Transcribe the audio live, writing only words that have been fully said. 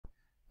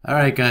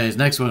Alright guys,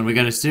 next one. We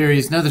got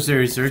another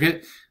series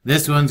circuit.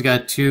 This one's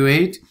got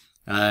 2-8.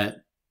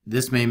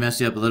 This may mess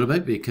you up a little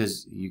bit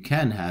because you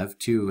can have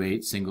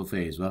 2-8 single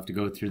phase. We'll have to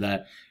go through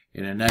that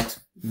in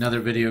another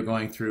video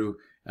going through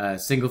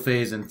single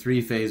phase and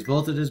 3-phase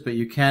voltages, but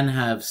you can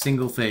have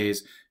single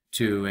phase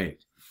 2-8.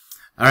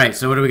 Alright,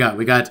 so what do we got?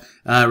 We got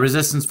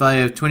resistance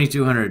value of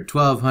 2200,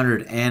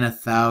 1200, and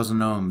 1000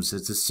 ohms.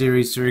 It's a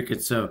series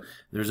circuit, so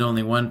there's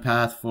only one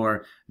path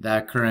for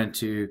that current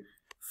to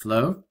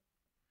flow.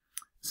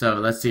 So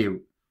let's see.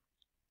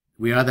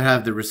 We either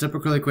have the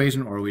reciprocal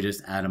equation or we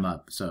just add them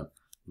up. So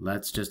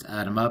let's just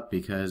add them up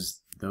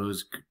because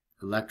those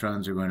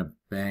electrons are going to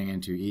bang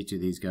into each of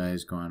these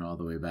guys going all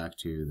the way back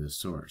to the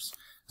source.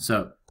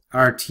 So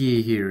RT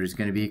here is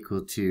going to be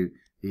equal to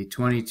the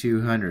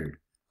 2200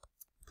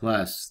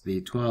 plus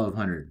the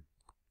 1200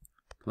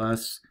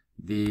 plus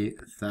the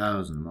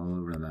 1000. I'm all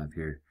over the map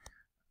here.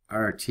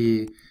 RT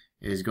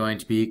is going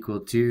to be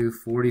equal to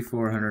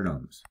 4400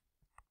 ohms.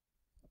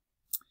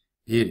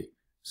 Beauty.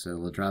 So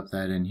we'll drop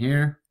that in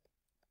here.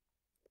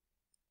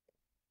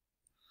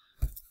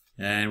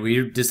 And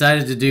we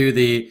decided to do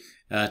the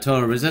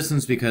total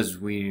resistance because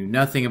we knew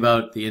nothing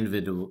about the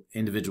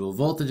individual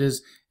voltages,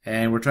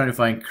 and we're trying to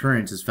find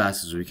current as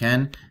fast as we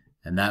can,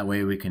 and that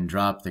way we can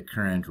drop the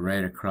current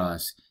right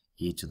across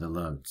each of the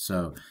loads.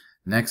 So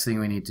next thing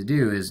we need to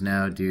do is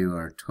now do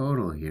our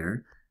total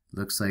here.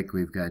 Looks like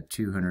we've got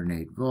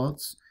 208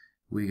 volts.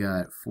 We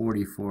got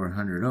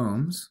 4400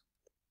 ohms.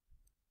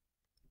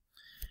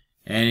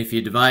 And if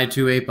you divide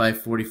 2.8 by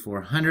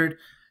 4400,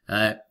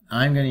 I'm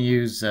going to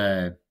use,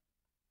 some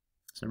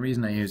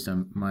reason I used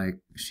on my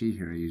sheet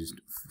here, I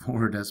used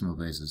 4 decimal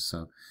places,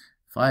 so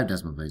 5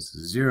 decimal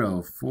places,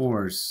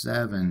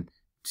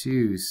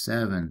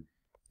 0.4727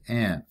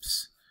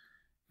 amps.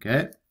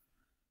 Okay?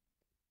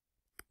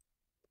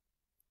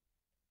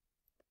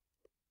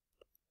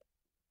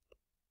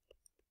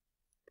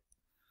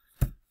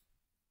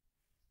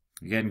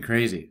 You're getting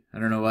crazy. I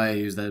don't know why I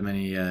used that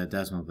many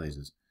decimal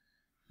places.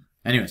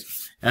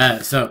 Anyways,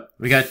 so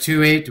we got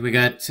 2.8, we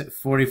got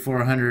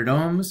 4400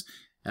 ohms.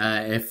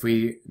 If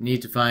we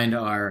need to find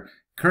our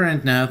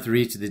current now through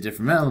each of the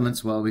different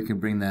elements, well, we can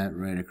bring that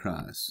right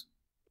across.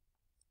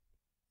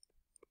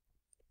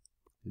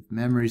 If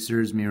memory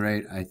serves me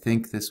right, I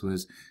think this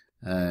was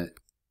an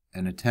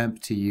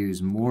attempt to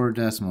use more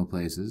decimal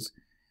places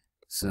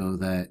so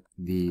that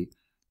the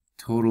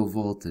total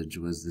voltage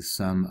was the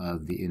sum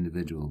of the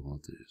individual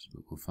voltages.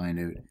 But we'll find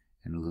out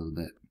in a little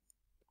bit.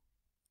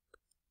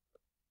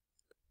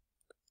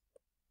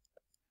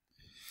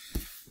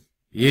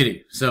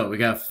 Beauty. So we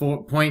got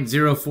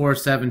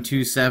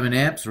 0.04727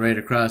 amps right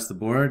across the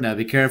board. Now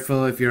be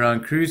careful, if you're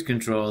on cruise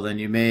control, then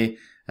you may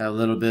have a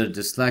little bit of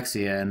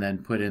dyslexia and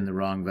then put in the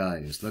wrong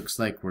values. Looks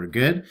like we're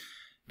good.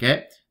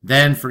 Okay.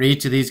 Then for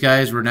each of these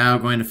guys, we're now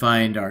going to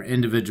find our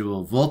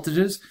individual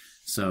voltages.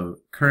 So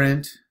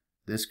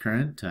this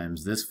current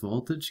times this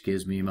voltage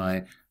gives me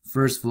my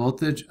first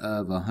voltage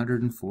of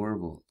 104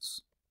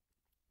 volts.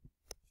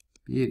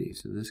 Beauty.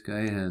 So this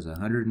guy has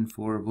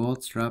 104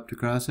 volts dropped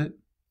across it.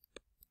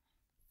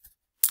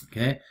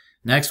 Okay,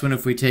 next one,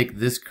 if we take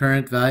this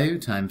current value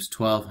times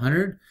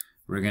 1200,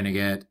 we're going to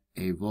get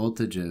a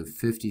voltage of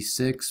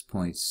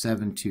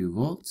 56.72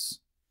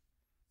 volts.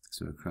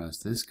 So across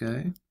this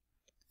guy,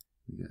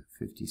 we got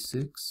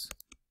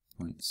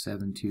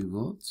 56.72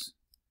 volts.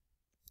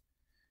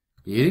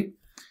 Beauty.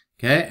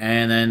 Okay,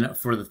 and then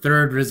for the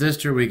third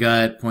resistor, we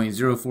got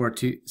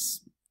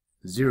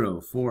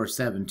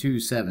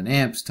 0.04727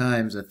 amps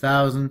times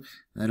 1000.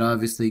 That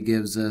obviously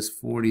gives us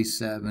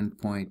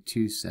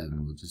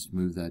 47.27. We'll just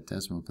move that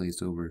decimal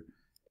place over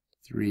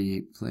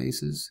 3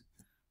 places.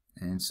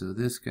 And so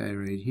this guy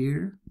right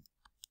here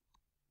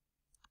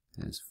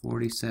has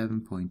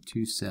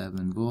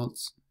 47.27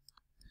 volts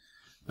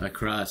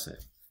across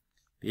it.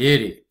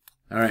 Beauty.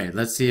 Alright,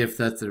 let's see if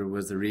that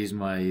was the reason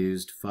why I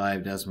used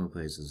 5 decimal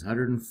places.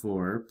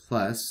 104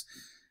 plus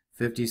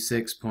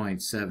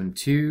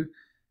 56.72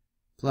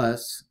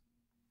 plus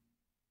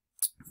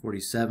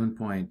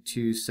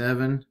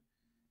 47.27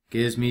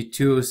 gives me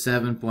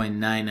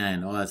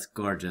 207.99. Oh, that's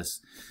gorgeous.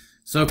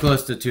 So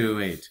close to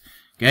 208.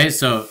 Okay,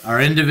 so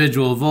our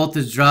individual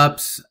voltage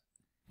drops,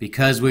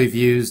 because we've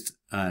used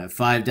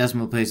 5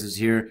 decimal places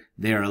here,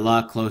 they are a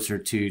lot closer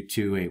to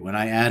 208. When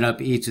I add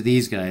up each of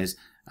these guys,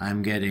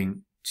 I'm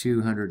getting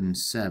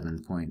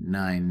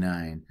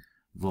 207.99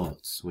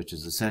 volts, which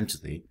is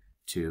essentially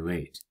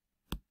 208.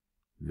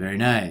 Very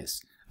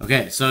nice.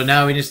 Okay, so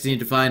now we just need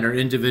to find our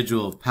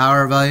individual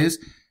power values.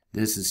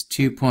 This is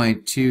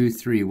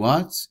 2.23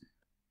 watts.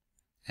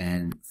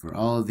 And for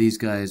all of these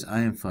guys,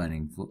 I am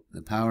finding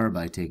the power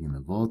by taking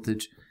the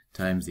voltage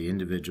times the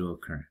individual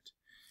current.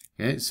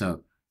 Okay,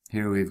 so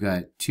here we've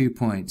got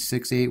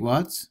 2.68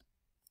 watts.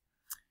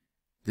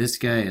 This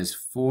guy is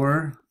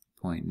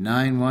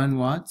 4.91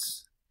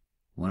 watts.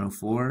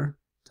 104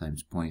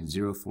 times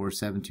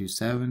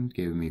 0.04727,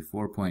 giving me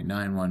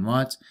 4.91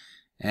 watts.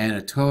 And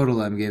a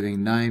total, I'm giving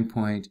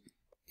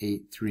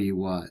 9.83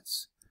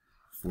 watts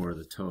for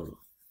the total.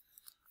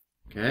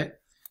 Okay,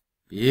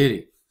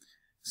 beauty.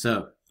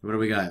 So What do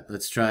we got?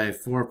 Let's try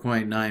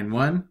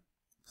 4.91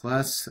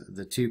 plus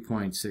the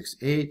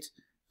 2.68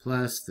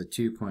 plus the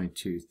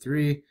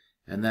 2.23,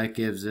 and that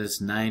gives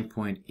us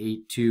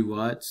 9.82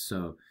 watts.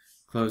 So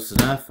close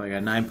enough. I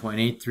got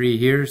 9.83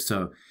 here.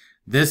 So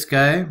this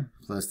guy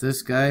plus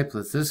this guy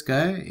plus this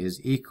guy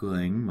is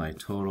equaling my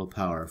total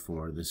power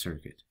for the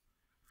circuit.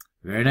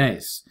 Very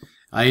nice.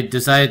 I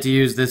decided to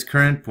use this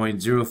current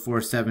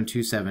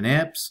 0.04727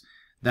 amps.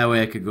 That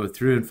way I could go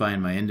through and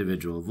find my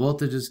individual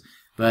voltages.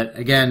 But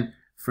again,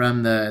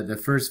 from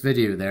the first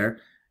video there,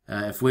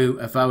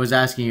 if I was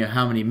asking you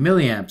how many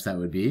milliamps that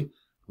would be,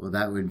 well,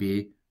 that would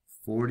be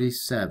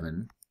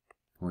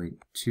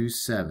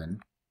 47.27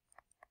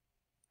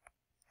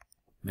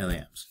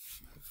 milliamps.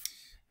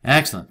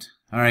 Excellent.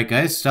 All right,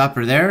 guys, stop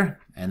her there,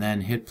 and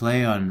then hit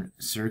play on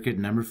circuit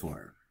number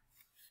 4.